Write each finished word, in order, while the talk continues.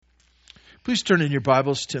Please turn in your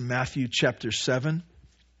Bibles to Matthew chapter 7.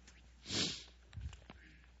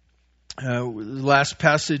 The last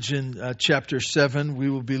passage in chapter 7, we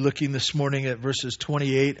will be looking this morning at verses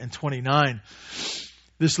 28 and 29.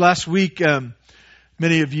 This last week,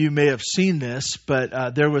 many of you may have seen this,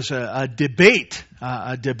 but there was a debate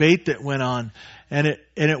that went on, and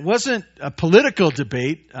it wasn't a political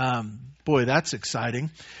debate. Boy, that's exciting.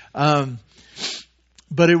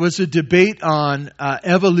 But it was a debate on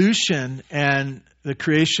evolution and the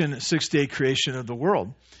creation, six-day creation of the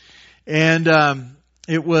world. And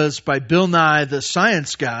it was by Bill Nye, the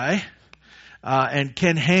science guy, and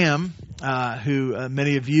Ken Ham, who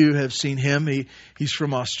many of you have seen him. He's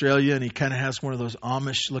from Australia, and he kind of has one of those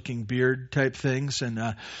Amish-looking beard type things. So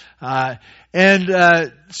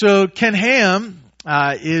Ken Ham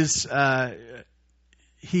is...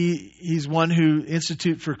 He's one who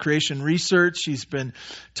Institute for Creation Research. He's been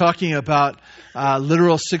talking about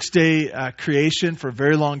literal six-day creation for a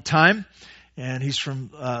very long time, and he's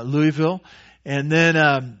from Louisville. And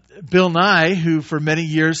then Bill Nye, who for many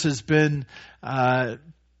years has been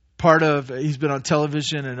he's been on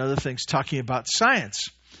television and other things talking about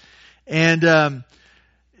science. And I'll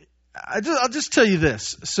just tell you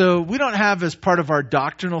this. So we don't have as part of our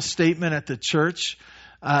doctrinal statement at the church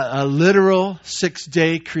a literal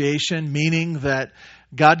six-day creation, meaning that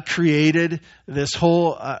God created this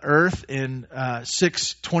whole earth in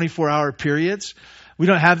 6 24-hour periods. We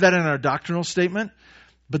don't have that in our doctrinal statement,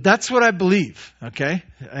 but that's what I believe, okay?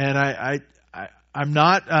 And I'm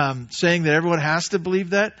not saying that everyone has to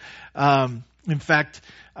believe that. In fact,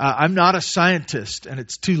 I'm not a scientist, and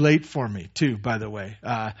it's too late for me, too, by the way.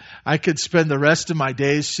 I could spend the rest of my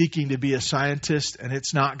days seeking to be a scientist, and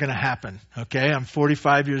it's not going to happen, okay? I'm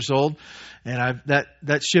 45 years old, and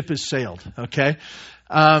that ship has sailed, okay?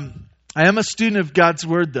 I am a student of God's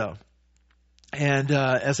Word, though. And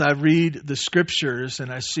as I read the Scriptures and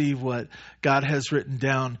I see what God has written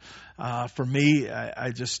down for me,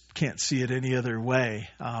 I just can't see it any other way.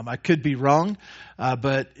 I could be wrong,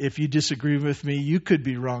 but if you disagree with me, you could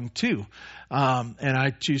be wrong too. And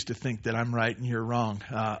I choose to think that I'm right and you're wrong.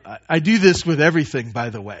 I do this with everything, by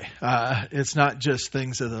the way. It's not just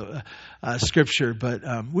things of the Scripture, but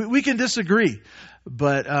we can disagree.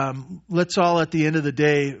 But let's all, at the end of the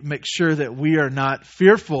day, make sure that we are not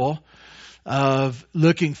fearful of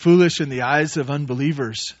looking foolish in the eyes of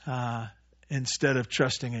unbelievers instead of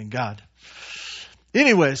trusting in God.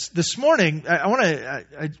 Anyways, this morning, I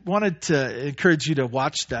wanted to encourage you to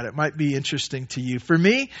watch that. It might be interesting to you. For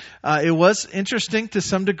me, it was interesting to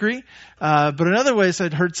some degree, but in other ways,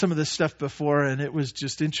 I'd heard some of this stuff before, and it was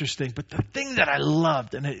just interesting. But the thing that I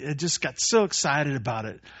loved, and I just got so excited about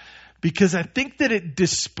it, because I think that it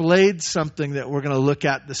displayed something that we're going to look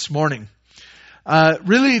at this morning.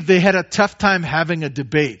 Really, they had a tough time having a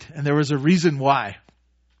debate, and there was a reason why.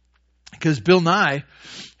 Because Bill Nye,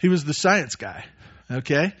 he was the science guy,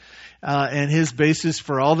 okay? And his basis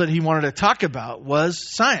for all that he wanted to talk about was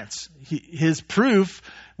science. His proof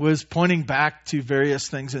was pointing back to various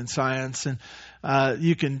things in science, and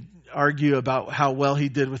you can argue about how well he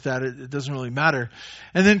did with that. It doesn't really matter.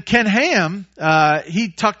 And then Ken Ham,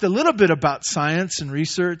 he talked a little bit about science and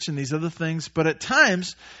research and these other things, but at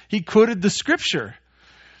times he quoted the Scripture.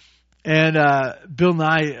 And Bill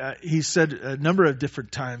Nye, he said a number of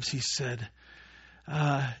different times, he said,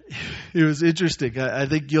 it was interesting. I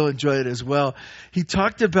think you'll enjoy it as well. He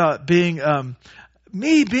talked about being a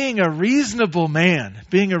reasonable man.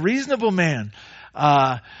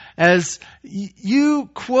 As you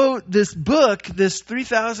quote this book, this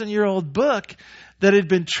 3,000-year-old book that had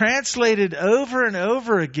been translated over and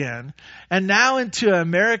over again, and now into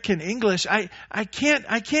American English, I can't.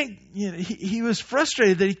 He was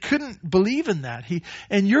frustrated that he couldn't believe in that.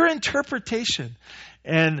 And your interpretation,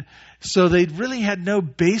 and so they really had no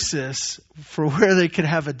basis for where they could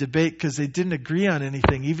have a debate because they didn't agree on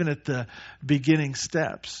anything, even at the beginning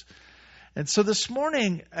steps. And so this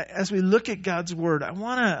morning, as we look at God's Word, I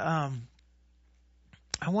want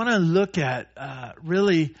to look at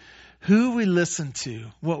really who we listen to.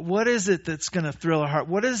 What is it that's going to thrill our heart?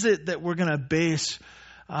 What is it that we're going to base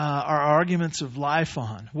our arguments of life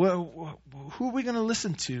on? Who are we going to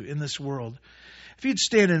listen to in this world? If you'd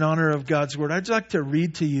stand in honor of God's Word, I'd like to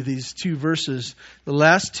read to you these two verses, the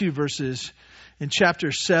last two verses in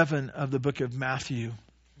chapter 7 of the book of Matthew.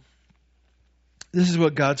 This is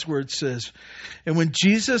what God's Word says. And when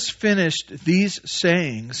Jesus finished these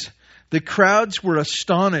sayings, the crowds were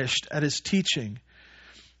astonished at his teaching,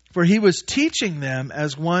 for he was teaching them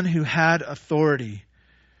as one who had authority,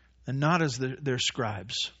 and not as their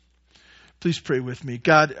scribes. Please pray with me.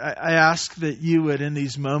 God, I ask that you would, in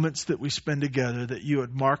these moments that we spend together, that you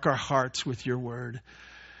would mark our hearts with your word,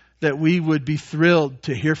 that we would be thrilled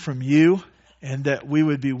to hear from you, and that we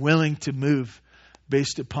would be willing to move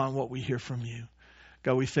based upon what we hear from you.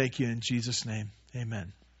 God, we thank you in Jesus' name.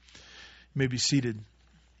 Amen. You may be seated.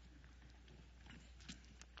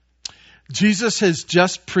 Jesus has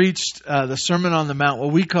just preached the Sermon on the Mount,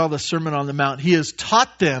 what we call the Sermon on the Mount. He has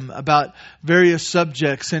taught them about various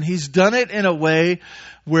subjects, and he's done it in a way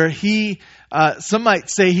where he, some might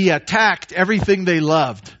say he attacked everything they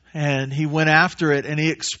loved, and he went after it, and he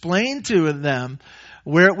explained to them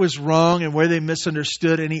where it was wrong and where they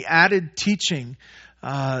misunderstood, and he added teaching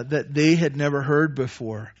that they had never heard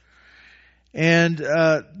before. And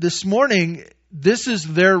this morning, this is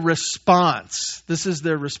their response. This is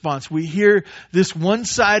their response. We hear this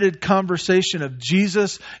one-sided conversation of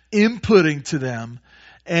Jesus inputting to them,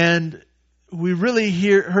 and we really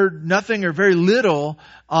heard nothing or very little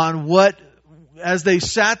on what, as they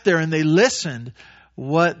sat there and they listened,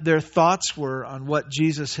 what their thoughts were on what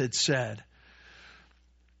Jesus had said.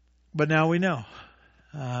 But now we know.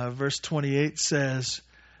 Verse 28 says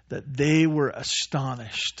that they were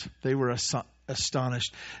astonished. They were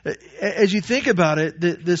astonished. As you think about it,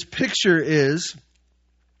 this picture is,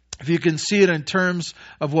 if you can see it in terms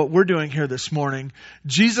of what we're doing here this morning,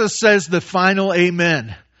 Jesus says the final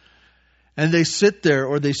amen. And they sit there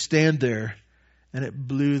or they stand there, and it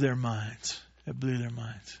blew their minds. It blew their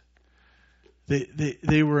minds.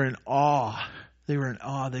 They were in awe. They were in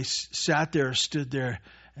awe. They sat there or stood there,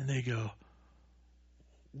 and they go,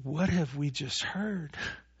 what have we just heard?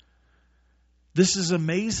 This is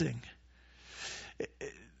amazing.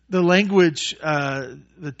 The language,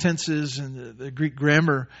 the tenses and the Greek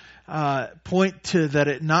grammar point to that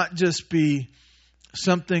it not just be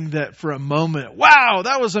something that for a moment, wow,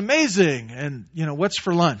 that was amazing. And, what's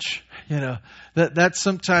for lunch? That's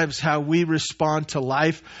sometimes how we respond to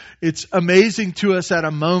life. It's amazing to us at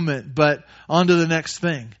a moment, but on to the next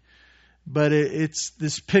thing. But it's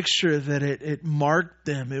this picture that it marked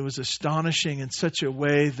them. It was astonishing in such a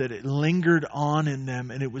way that it lingered on in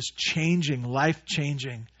them, and it was changing,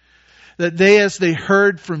 life-changing. That as they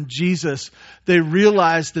heard from Jesus, they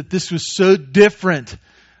realized that this was so different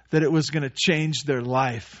that it was going to change their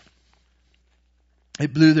life.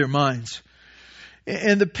 It blew their minds.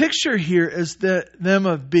 And the picture here is them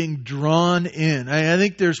of being drawn in. I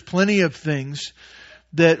think there's plenty of things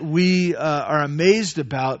that we are amazed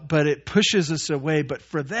about, but it pushes us away. But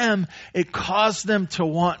for them, it caused them to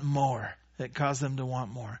want more. It caused them to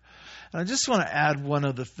want more. And I just want to add one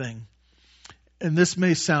other thing. And this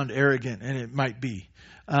may sound arrogant, and it might be.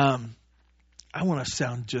 I want to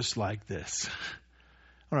sound just like this.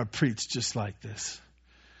 I want to preach just like this.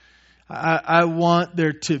 I want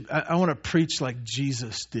to preach like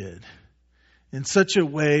Jesus did. In such a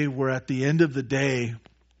way where at the end of the day,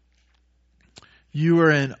 you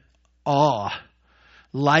are in awe,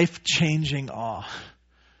 life-changing awe.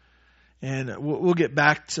 And we'll get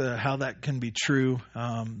back to how that can be true,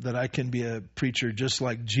 that I can be a preacher just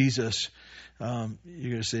like Jesus. You're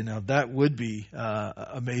going to say, no, that would be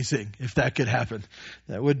amazing if that could happen.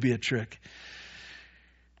 That would be a trick.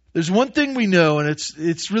 There's one thing we know, and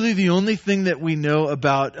it's really the only thing that we know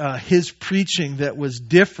about his preaching that was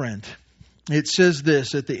different. It says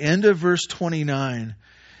this at the end of verse 29,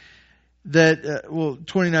 that,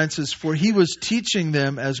 29 says, for he was teaching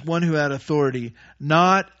them as one who had authority,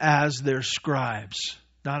 not as their scribes.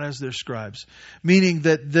 Not as their scribes. Meaning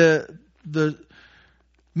that the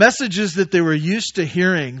messages that they were used to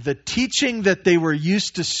hearing, the teaching that they were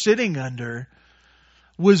used to sitting under,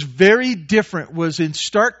 was very different, was in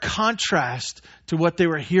stark contrast to what they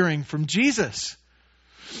were hearing from Jesus.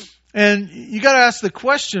 And you got to ask the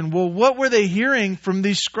question, well, what were they hearing from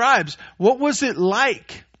these scribes? What was it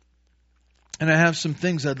like? And I have some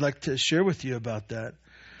things I'd like to share with you about that.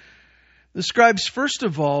 The scribes, first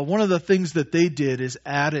of all, one of the things that they did is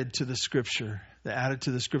added to the Scripture. They added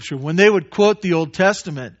to the Scripture. When they would quote the Old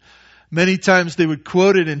Testament, many times they would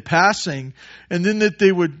quote it in passing, and then that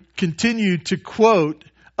they would continue to quote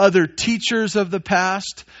other teachers of the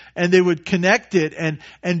past, and they would connect it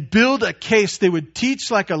and build a case. They would teach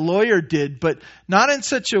like a lawyer did, but not in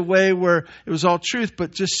such a way where it was all truth,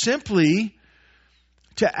 but just simply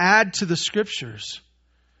to add to the Scriptures.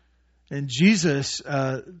 And Jesus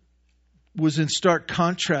was in stark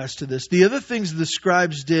contrast to this. The other things the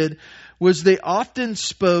scribes did was they often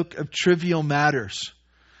spoke of trivial matters.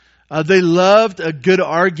 They loved a good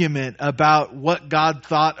argument about what God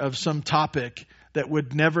thought of some topic that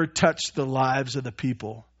would never touch the lives of the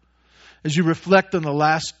people. As you reflect on the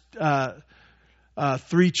last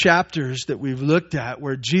 3 chapters that we've looked at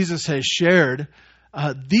where Jesus has shared,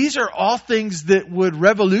 these are all things that would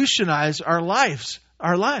revolutionize our lives.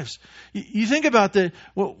 You think about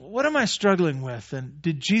what am I struggling with? And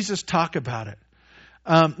did Jesus talk about it?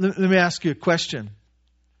 Let me ask you a question.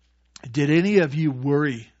 Did any of you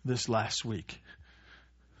worry this last week?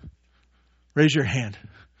 Raise your hand.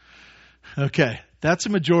 Okay, that's a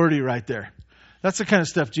majority right there. That's the kind of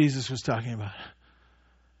stuff Jesus was talking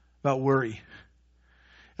about worry.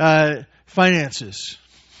 Finances.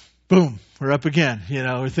 Boom, we're up again.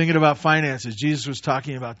 We're thinking about finances. Jesus was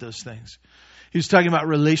talking about those things. He was talking about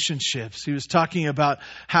relationships. He was talking about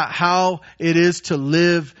how it is to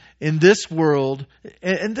live in this world.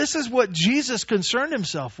 And this is what Jesus concerned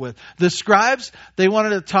himself with. The scribes, they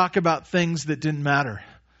wanted to talk about things that didn't matter.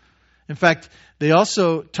 In fact, they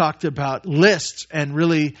also talked about lists and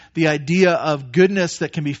really the idea of goodness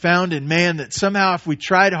that can be found in man, that somehow if we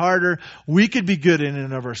tried harder, we could be good in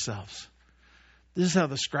and of ourselves. This is how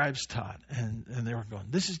the scribes taught. And they were going,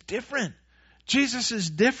 this is different. Jesus is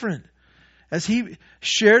different. As he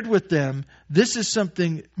shared with them, this is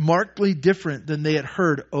something markedly different than they had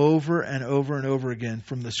heard over and over and over again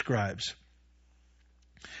from the scribes.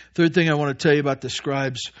 Third thing I want to tell you about the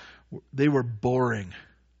scribes, they were boring.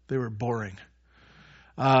 They were boring.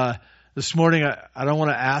 This morning, I don't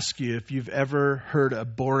want to ask you if you've ever heard a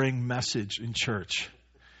boring message in church,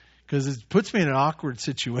 because it puts me in an awkward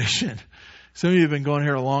situation. Some of you have been going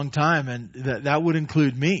here a long time, and that would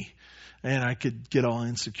include me. And I could get all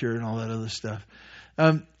insecure and all that other stuff.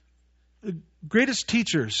 The greatest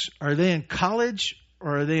teachers, are they in college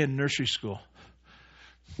or are they in nursery school?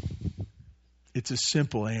 It's a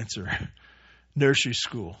simple answer. Nursery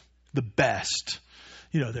school. The best.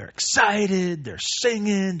 They're excited, they're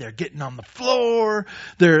singing, they're getting on the floor,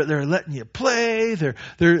 they're letting you play, they're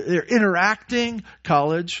interacting.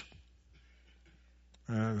 College.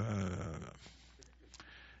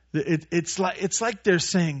 It's like they're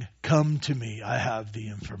saying, come to me, I have the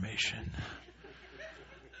information.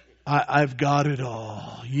 I've got it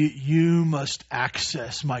all. You must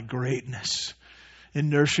access my greatness. In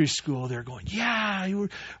nursery school, they're going, yeah.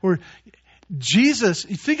 Or Jesus,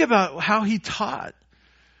 you think about how he taught.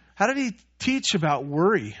 How did he teach about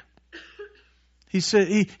worry? He said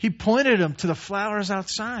he pointed them to the flowers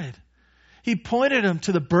outside. He pointed them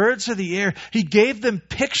to the birds of the air. He gave them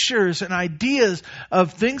pictures and ideas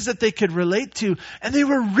of things that they could relate to. And they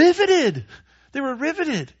were riveted. They were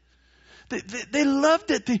riveted. They loved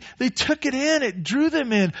it. They took it in. It drew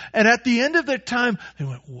them in. And at the end of their time, they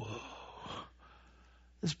went, whoa,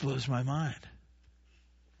 this blows my mind.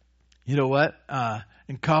 You know what?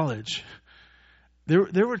 In college,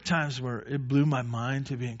 there were times where it blew my mind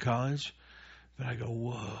to be in college. But I go,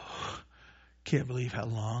 whoa. Can't believe how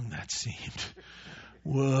long that seemed.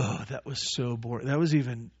 Whoa, that was so boring. That was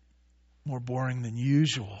even more boring than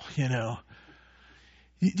usual,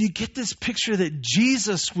 You get this picture that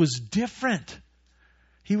Jesus was different.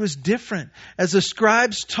 He was different. As the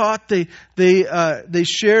scribes taught, they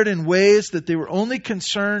shared in ways that they were only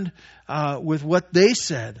concerned with what they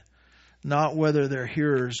said, not whether their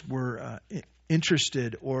hearers were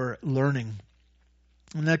interested or learning.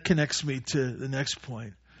 And that connects me to the next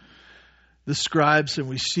point. The scribes, and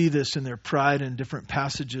we see this in their pride in different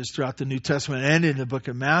passages throughout the New Testament and in the book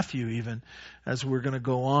of Matthew even, as we're going to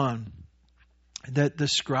go on, that the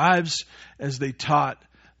scribes, as they taught,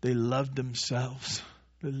 they loved themselves.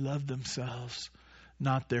 They loved themselves,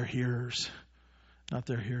 not their hearers. Not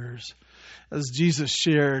their hearers. As Jesus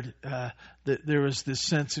shared, that there was this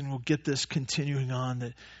sense, and we'll get this continuing on,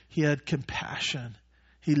 that he had compassion.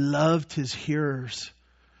 He loved his hearers.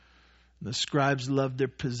 The scribes loved their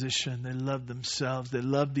position. They loved themselves. They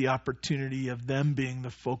loved the opportunity of them being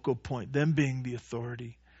the focal point, them being the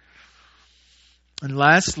authority. And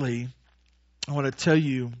lastly, I want to tell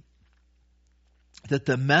you that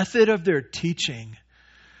the method of their teaching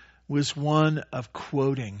was one of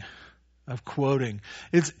quoting.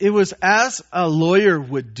 It was as a lawyer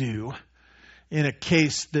would do in a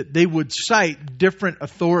case, that they would cite different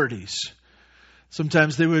authorities.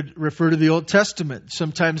 Sometimes they would refer to the Old Testament.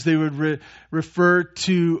 Sometimes they would refer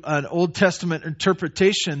to an Old Testament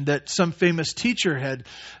interpretation that some famous teacher had.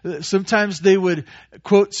 Sometimes they would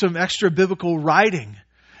quote some extra biblical writing.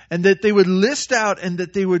 And that they would list out and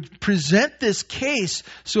that they would present this case.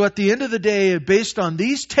 So at the end of the day, based on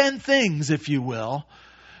these 10 things, if you will,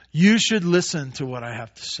 you should listen to what I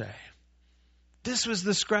have to say. This was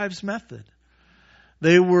the scribes' method.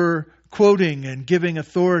 They were quoting and giving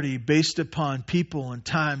authority based upon people and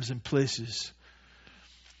times and places.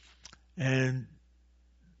 And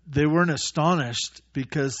they weren't astonished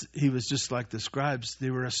because he was just like the scribes. They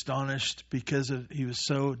were astonished because he was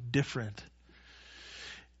so different.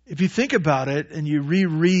 If you think about it and you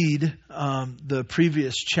reread the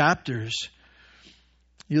previous chapters,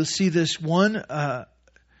 you'll see this one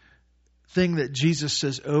thing that Jesus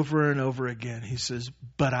says over and over again. He says,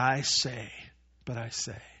 but I say.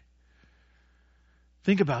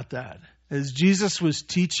 Think about that. As Jesus was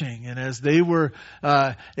teaching and as they were,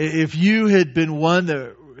 if you had been one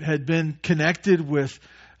that had been connected with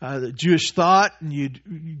the Jewish thought and you'd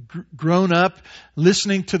grown up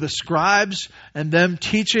listening to the scribes and them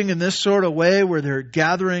teaching in this sort of way where they're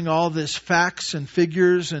gathering all this facts and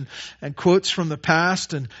figures and quotes from the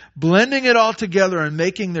past and blending it all together and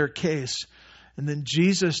making their case. And then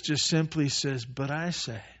Jesus just simply says, but I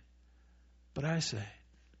say.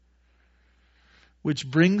 Which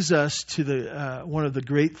brings us to the one of the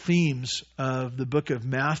great themes of the book of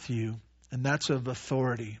Matthew, and that's of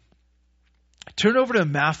authority. Turn over to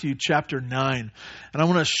Matthew chapter 9, and I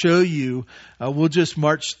want to show you, we'll just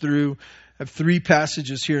march through, I have 3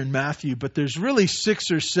 passages here in Matthew, but there's really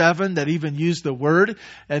 6 or 7 that even use the word,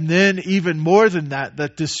 and then even more than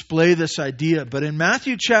that display this idea. But in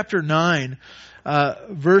Matthew chapter 9,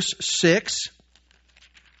 verse 6,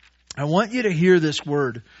 I want you to hear this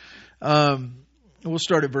word. We'll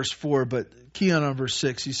start at verse 4, but key on verse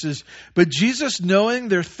 6. He says, but Jesus, knowing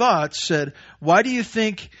their thoughts, said, why do you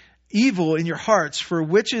think evil in your hearts? For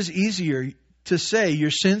which is easier, to say,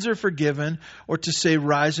 your sins are forgiven, or to say,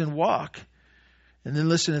 rise and walk? And then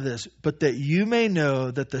listen to this. But that you may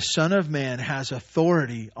know that the Son of Man has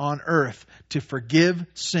authority on earth to forgive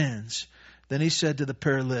sins. Then he said to the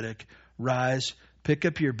paralytic, rise, pick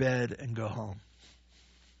up your bed, and go home.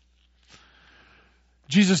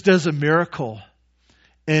 Jesus does a miracle.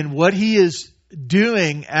 And what he is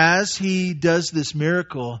doing as he does this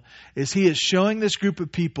miracle is he is showing this group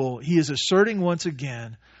of people, he is asserting once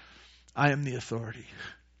again, I am the authority.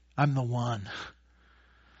 I'm the one.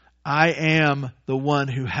 I am the one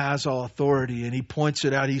who has all authority. And he points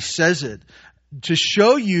it out. He says it. To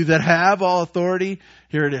show you that I have all authority,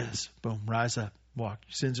 here it is. Boom, rise up, walk.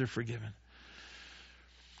 Your sins are forgiven.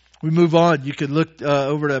 We move on. You could look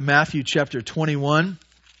over to Matthew chapter 21.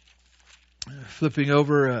 Flipping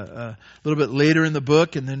over a little bit later in the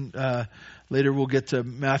book, and then later we'll get to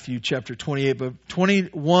Matthew chapter 28. But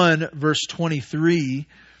 21 verse 23.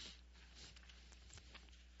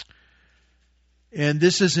 And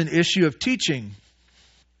this is an issue of teaching.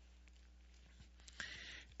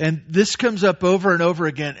 And this comes up over and over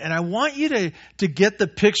again. And I want you to get the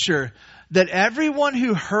picture that everyone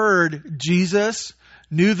who heard Jesus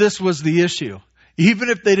knew this was the issue, even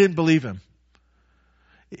if they didn't believe him.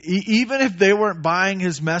 Even if they weren't buying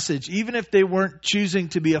his message, even if they weren't choosing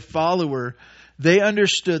to be a follower, they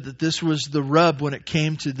understood that this was the rub when it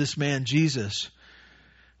came to this man, Jesus.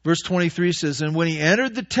 Verse 23 says, and when he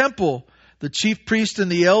entered the temple, the chief priest and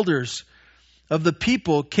the elders of the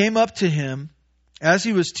people came up to him as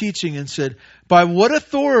he was teaching and said, by what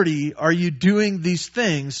authority are you doing these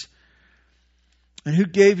things? And who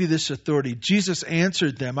gave you this authority? Jesus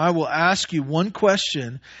answered them, I will ask you one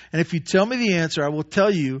question, and if you tell me the answer, I will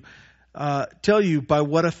tell you by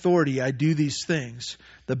what authority I do these things.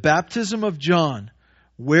 The baptism of John,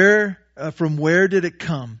 from where did it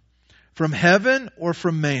come? From heaven or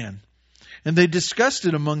from man? And they discussed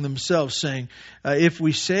it among themselves, saying, if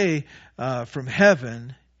we say from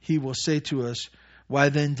heaven, he will say to us, why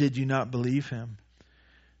then did you not believe him?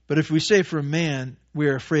 But if we say from man, we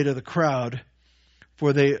are afraid of the crowd,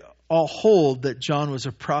 for they all hold that John was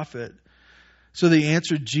a prophet. So they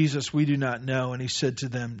answered Jesus, we do not know. And he said to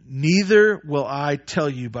them, neither will I tell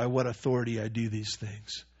you by what authority I do these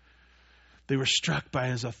things. They were struck by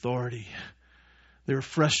his authority. They were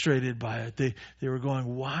frustrated by it. They were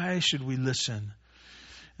going, why should we listen?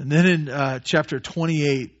 And then in chapter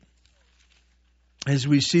 28, as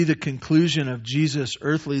we see the conclusion of Jesus'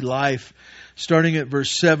 earthly life, starting at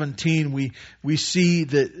verse 17, we see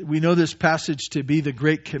that we know this passage to be the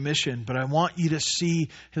Great Commission, but I want you to see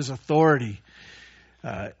his authority.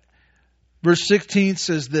 Verse 16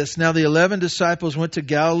 says this, now the 11 disciples went to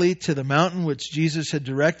Galilee to the mountain which Jesus had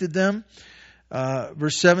directed them.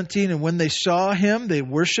 Verse 17, and when they saw him, they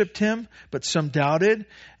worshipped him, but some doubted.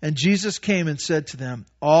 And Jesus came and said to them,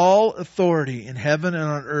 all authority in heaven and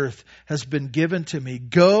on earth has been given to me.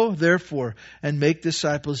 Go, therefore, and make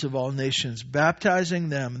disciples of all nations, baptizing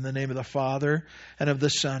them in the name of the Father and of the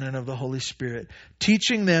Son and of the Holy Spirit,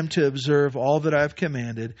 teaching them to observe all that I have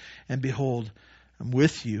commanded. And behold, I'm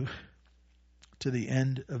with you to the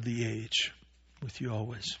end of the age, with you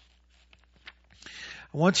always.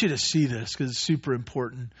 I want you to see this because it's super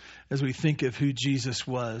important as we think of who Jesus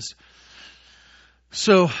was.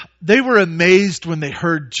 So they were amazed when they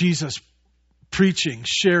heard Jesus preaching,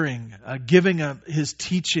 sharing, giving his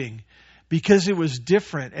teaching, because it was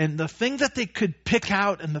different. And the thing that they could pick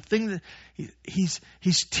out, and the thing that he's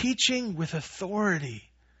teaching with authority.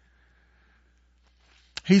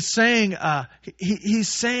 He's saying,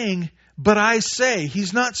 but I say.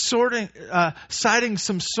 He's not citing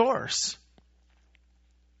some source.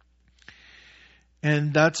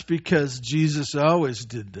 And that's because Jesus always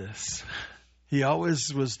did this. He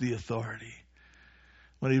always was the authority.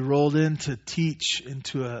 When he rolled in to teach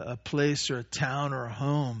into a place or a town or a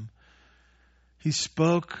home, he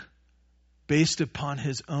spoke based upon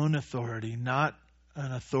his own authority, not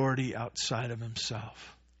an authority outside of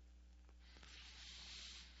himself.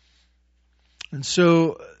 And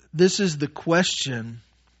so this is the question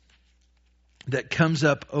that comes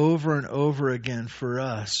up over and over again for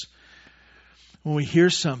us. When we hear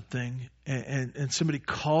something and somebody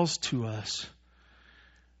calls to us,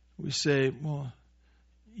 we say, well,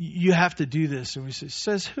 you have to do this. And we say,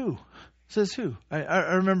 says who? Says who?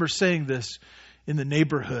 I remember saying this in the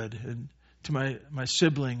neighborhood and to my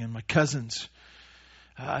sibling and my cousins.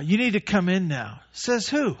 You need to come in now. Says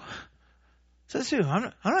who? Says who?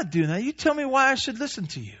 I'm not doing that. You tell me why I should listen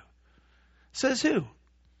to you. Says who?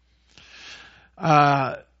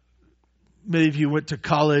 Many of you went to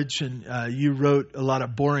college and you wrote a lot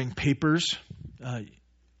of boring papers. I'm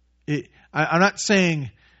not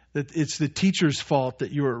saying that it's the teacher's fault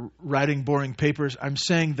that you were writing boring papers. I'm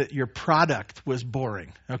saying that your product was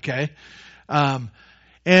boring, okay? And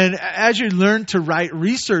as you learn to write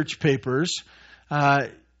research papers,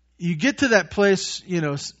 you get to that place,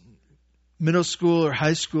 middle school or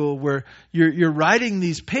high school, where you're writing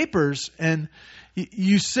these papers and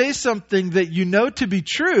you say something that you know to be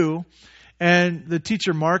true, and the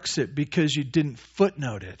teacher marks it because you didn't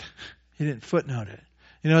footnote it. You didn't footnote it.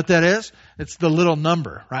 You know what that is? It's the little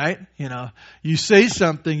number, right? You say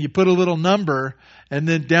something, you put a little number, and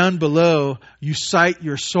then down below you cite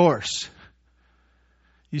your source.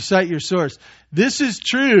 You cite your source. This is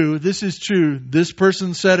true. This is true. This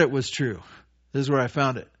person said it was true. This is where I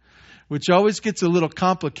found it. Which always gets a little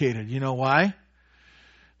complicated. You know why?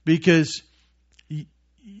 Because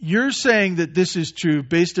you're saying that this is true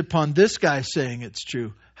based upon this guy saying it's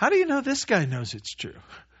true. How do you know this guy knows it's true?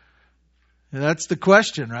 And that's the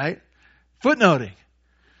question, right? Footnoting.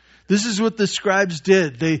 This is what the scribes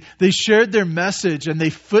did. They shared their message and they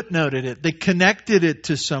footnoted it. They connected it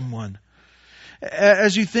to someone.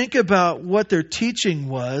 As you think about what their teaching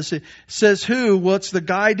was, it says who? Well, it's the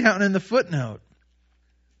guy down in the footnote.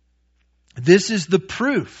 This is the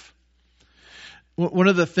proof. One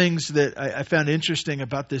of the things that I found interesting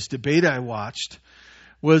about this debate I watched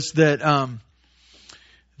was that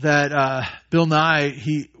Bill Nye,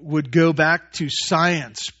 he would go back to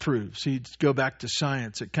science proofs. He'd go back to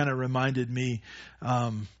science. It kind of reminded me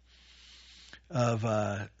of,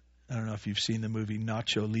 I don't know if you've seen the movie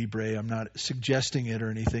Nacho Libre. I'm not suggesting it or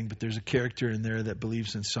anything, but there's a character in there that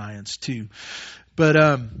believes in science too.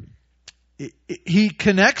 But he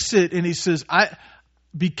connects it and he says,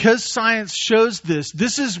 because science shows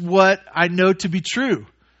this is what I know to be true.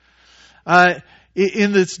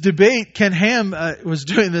 In this debate, Ken Ham was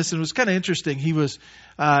doing this, and it was kind of interesting. He was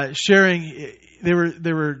sharing. They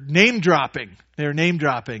were name dropping.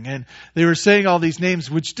 And they were saying all these names,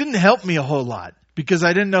 which didn't help me a whole lot because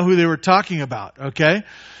I didn't know who they were talking about. Okay,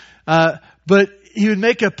 but he would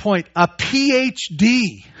make a point. A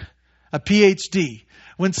PhD.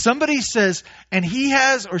 When somebody says, and he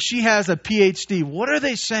has or she has a PhD, what are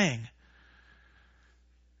they saying?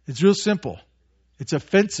 It's real simple. It's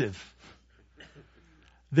offensive.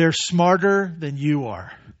 They're smarter than you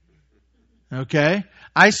are. Okay?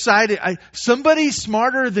 Somebody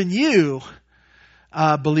smarter than you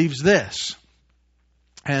believes this.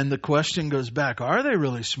 And the question goes back, are they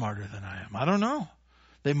really smarter than I am? I don't know.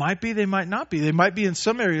 They might be, they might not be. They might be in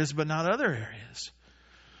some areas, but not other areas.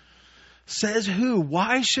 Says who?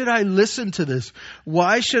 Why should I listen to this?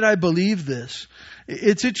 Why should I believe this?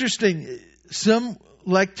 It's interesting. Some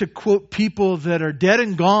like to quote people that are dead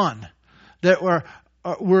and gone, that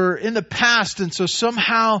were in the past, and so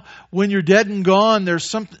somehow when you're dead and gone, there's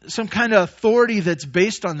some kind of authority that's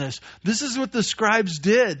based on this. This is what the scribes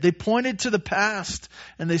did. They pointed to the past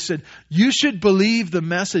and they said, you should believe the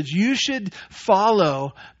message. You should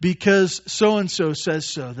follow because so-and-so says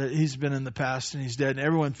so, that he's been in the past and he's dead, and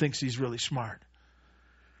everyone thinks he's really smart.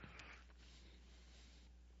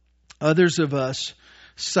 Others of us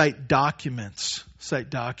cite documents.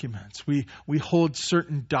 We hold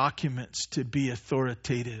certain documents to be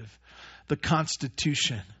authoritative. the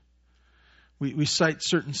Constitution. We cite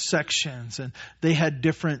certain sections, and they had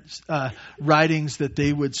different writings that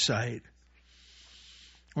they would cite.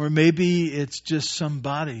 Or maybe it's just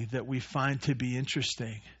somebody that we find to be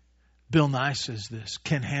interesting. Bill Nye says this.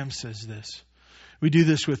 Ken Ham says this. We do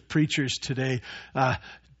this with preachers today.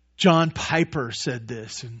 John Piper said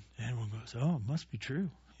this, and everyone goes, "Oh, it must be true."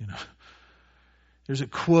 You know, there's a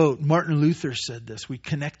quote. Martin Luther said this. We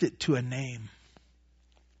connect it to a name.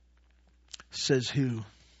 Says who?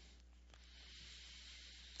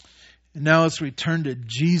 And now, as we turn to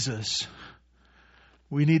Jesus,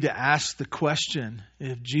 we need to ask the question: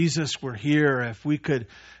 if Jesus were here, if we could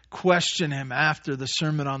question him after the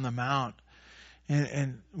Sermon on the Mount,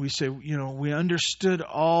 and we say, you know, we understood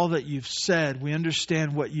all that you've said. We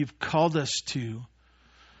understand what you've called us to.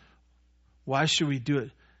 Why should we do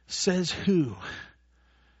it? Says who?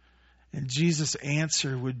 And Jesus'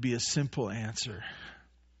 answer would be a simple answer.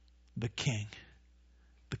 The King.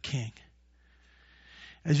 The King.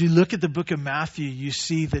 As you look at the book of Matthew, you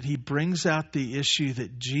see that he brings out the issue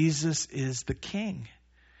that Jesus is the King.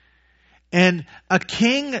 And a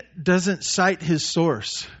king doesn't cite his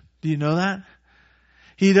source. Do you know that?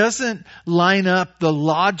 He doesn't line up the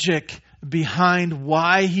logic behind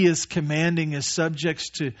why he is commanding his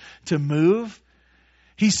subjects to move.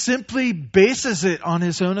 He simply bases it on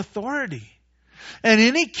his own authority. And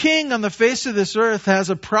any king on the face of this earth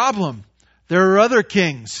has a problem. There are other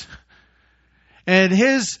kings. And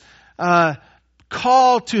his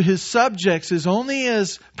call to his subjects is only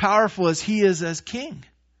as powerful as he is as king.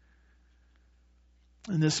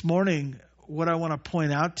 And this morning, what I want to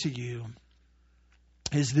point out to you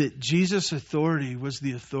is that Jesus' authority was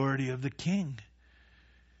the authority of the king.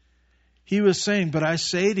 He was saying, "But I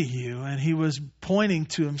say to you," and he was pointing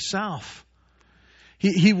to himself.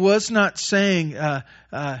 He was not saying,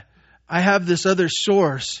 I have this other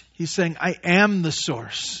source. He's saying, I am the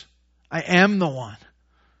source. I am the one.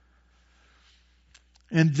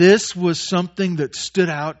 And this was something that stood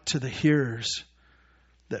out to the hearers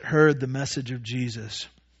that heard the message of Jesus.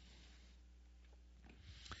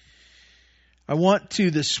 I want to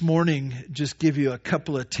this morning just give you a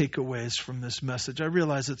couple of takeaways from this message. I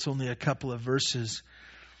realize it's only a couple of verses.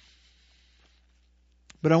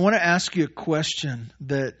 But I want to ask you a question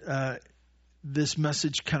that this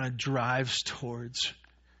message kind of drives towards.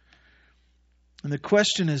 And the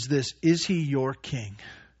question is this: is he your king?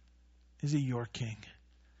 Is he your king?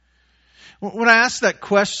 When I ask that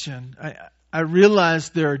question, I realize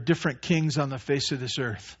there are different kings on the face of this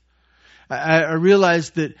earth. I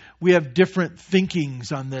realize that we have different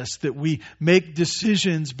thinkings on this, that we make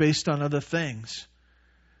decisions based on other things.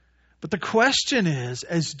 But the question is,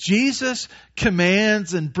 as Jesus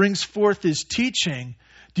commands and brings forth his teaching,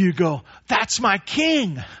 do you go, that's my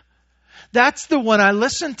king? That's the one I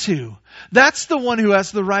listen to. That's the one who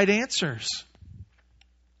has the right answers.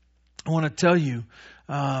 I want to tell you,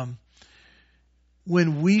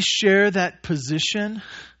 when we share that position,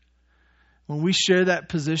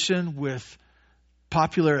 with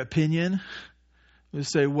popular opinion, we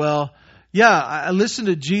say, well, yeah, I listen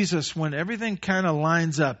to Jesus when everything kind of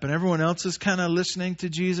lines up and everyone else is kind of listening to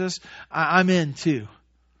Jesus, I'm in too.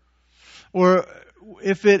 Or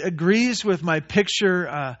if it agrees with my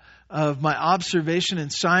picture of my observation in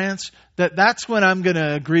science, that's when I'm going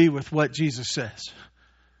to agree with what Jesus says.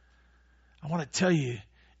 I want to tell you,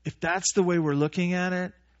 if that's the way we're looking at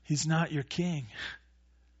it, he's not your king.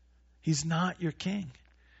 He's not your king.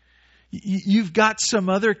 You've got some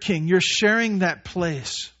other king. You're sharing that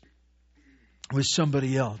place with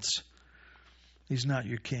somebody else. He's not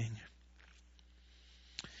your king.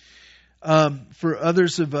 For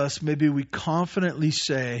others of us, maybe we confidently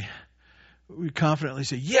say,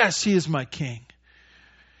 yes, he is my king.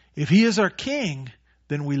 If he is our king,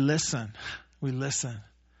 then we listen. We listen.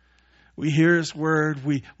 We hear his word.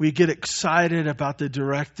 We get excited about the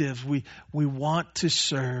directives. We want to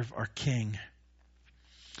serve our king.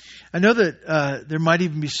 I know that there might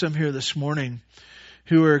even be some here this morning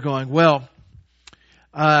who are going, well,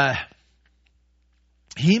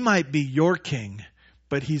 he might be your king,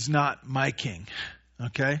 but he's not my king.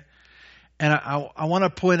 Okay? And I want to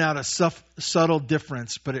point out a subtle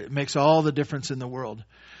difference, but it makes all the difference in the world.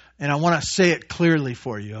 And I want to say it clearly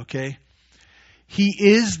for you, okay? He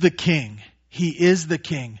is the king. He is the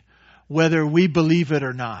king, whether we believe it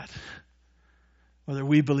or not. Whether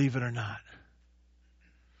we believe it or not.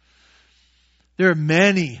 There are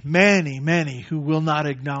many, many, many who will not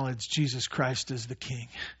acknowledge Jesus Christ as the king.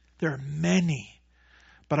 There are many.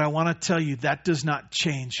 But I want to tell you, that does not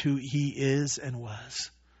change who he is and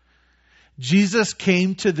was. Jesus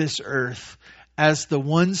came to this earth as the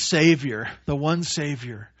one Savior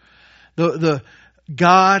The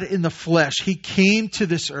God in the flesh, He came to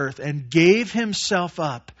this earth and gave Himself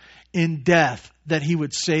up in death that He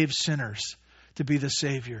would save sinners, to be the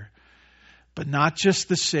Savior. But not just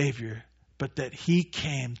the Savior, but that He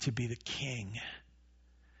came to be the King.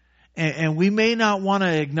 And we may not want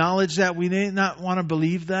to acknowledge that. We may not want to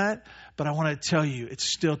believe that. But I want to tell you, it's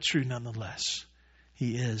still true nonetheless.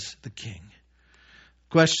 He is the King.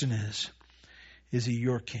 Question is He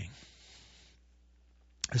your King?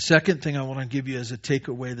 The second thing I want to give you as a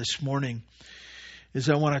takeaway this morning is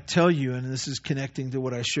I want to tell you, and this is connecting to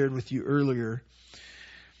what I shared with you earlier,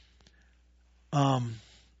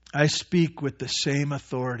 I speak with the same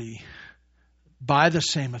authority, by the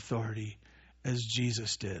same authority as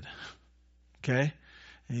Jesus did. Okay?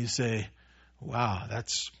 And you say, wow,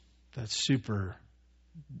 that's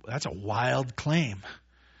a wild claim.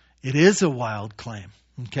 It is a wild claim.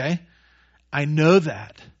 Okay? I know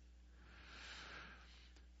that.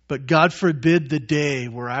 But God forbid the day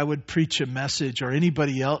where I would preach a message, or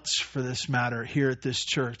anybody else for this matter here at this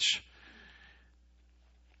church,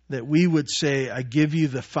 that we would say, I give you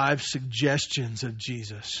the 5 suggestions of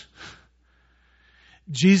Jesus.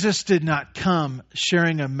 Jesus did not come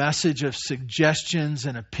sharing a message of suggestions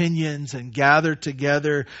and opinions and gather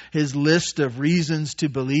together His list of reasons to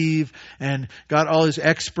believe and got all His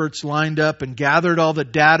experts lined up and gathered all the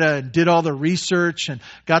data and did all the research and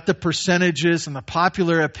got the percentages and the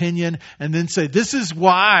popular opinion and then say, this is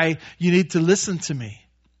why you need to listen to me.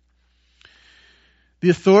 The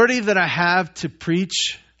authority that I have to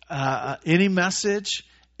preach any message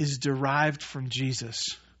is derived from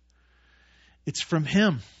Jesus. It's from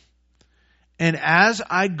Him. And as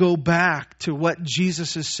I go back to what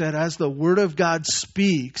Jesus has said, as the Word of God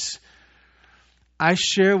speaks, I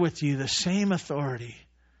share with you the same authority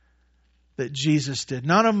that Jesus did.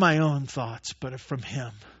 Not of my own thoughts, but from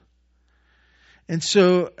Him. And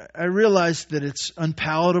so I realize that it's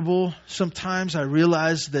unpalatable sometimes. I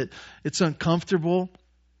realize that it's uncomfortable.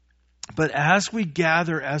 But as we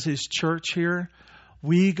gather as His church here,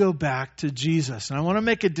 we go back to Jesus. And I want to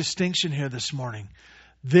make a distinction here this morning.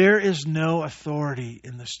 There is no authority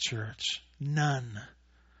in this church. None.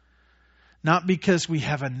 Not because we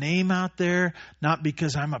have a name out there, not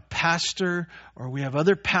because I'm a pastor or we have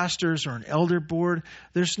other pastors or an elder board.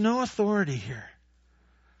 There's no authority here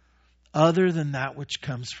other than that which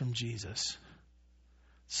comes from Jesus.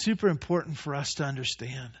 Super important for us to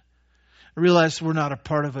understand. I realize we're not a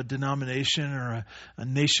part of a denomination or a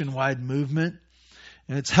nationwide movement.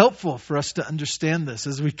 And it's helpful for us to understand this.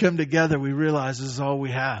 As we come together, we realize this is all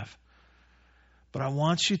we have. But I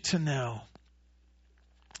want you to know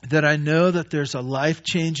that I know that there's a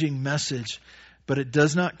life-changing message, but it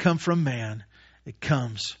does not come from man. It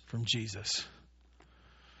comes from Jesus.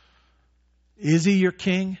 Is He your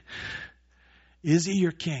King? Is He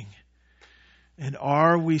your King? And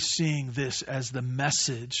are we seeing this as the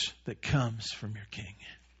message that comes from your King?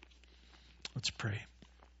 Let's pray.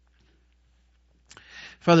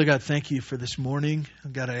 Father God, thank You for this morning.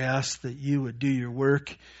 God, I ask that You would do Your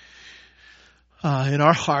work in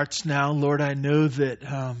our hearts now. Lord, I know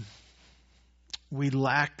that we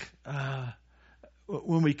lack,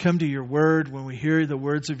 when we come to Your Word, when we hear the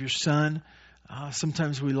words of Your Son,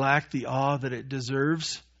 sometimes we lack the awe that it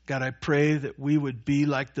deserves. God, I pray that we would be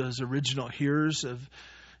like those original hearers of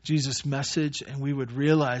Jesus' message, and we would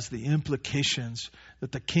realize the implications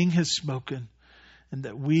that the King has spoken and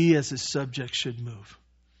that we as His subjects should move.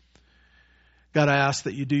 God, I ask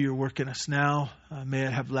that You do Your work in us now. May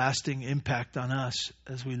it have lasting impact on us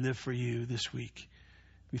as we live for You this week.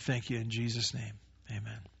 We thank You in Jesus' name.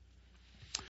 Amen.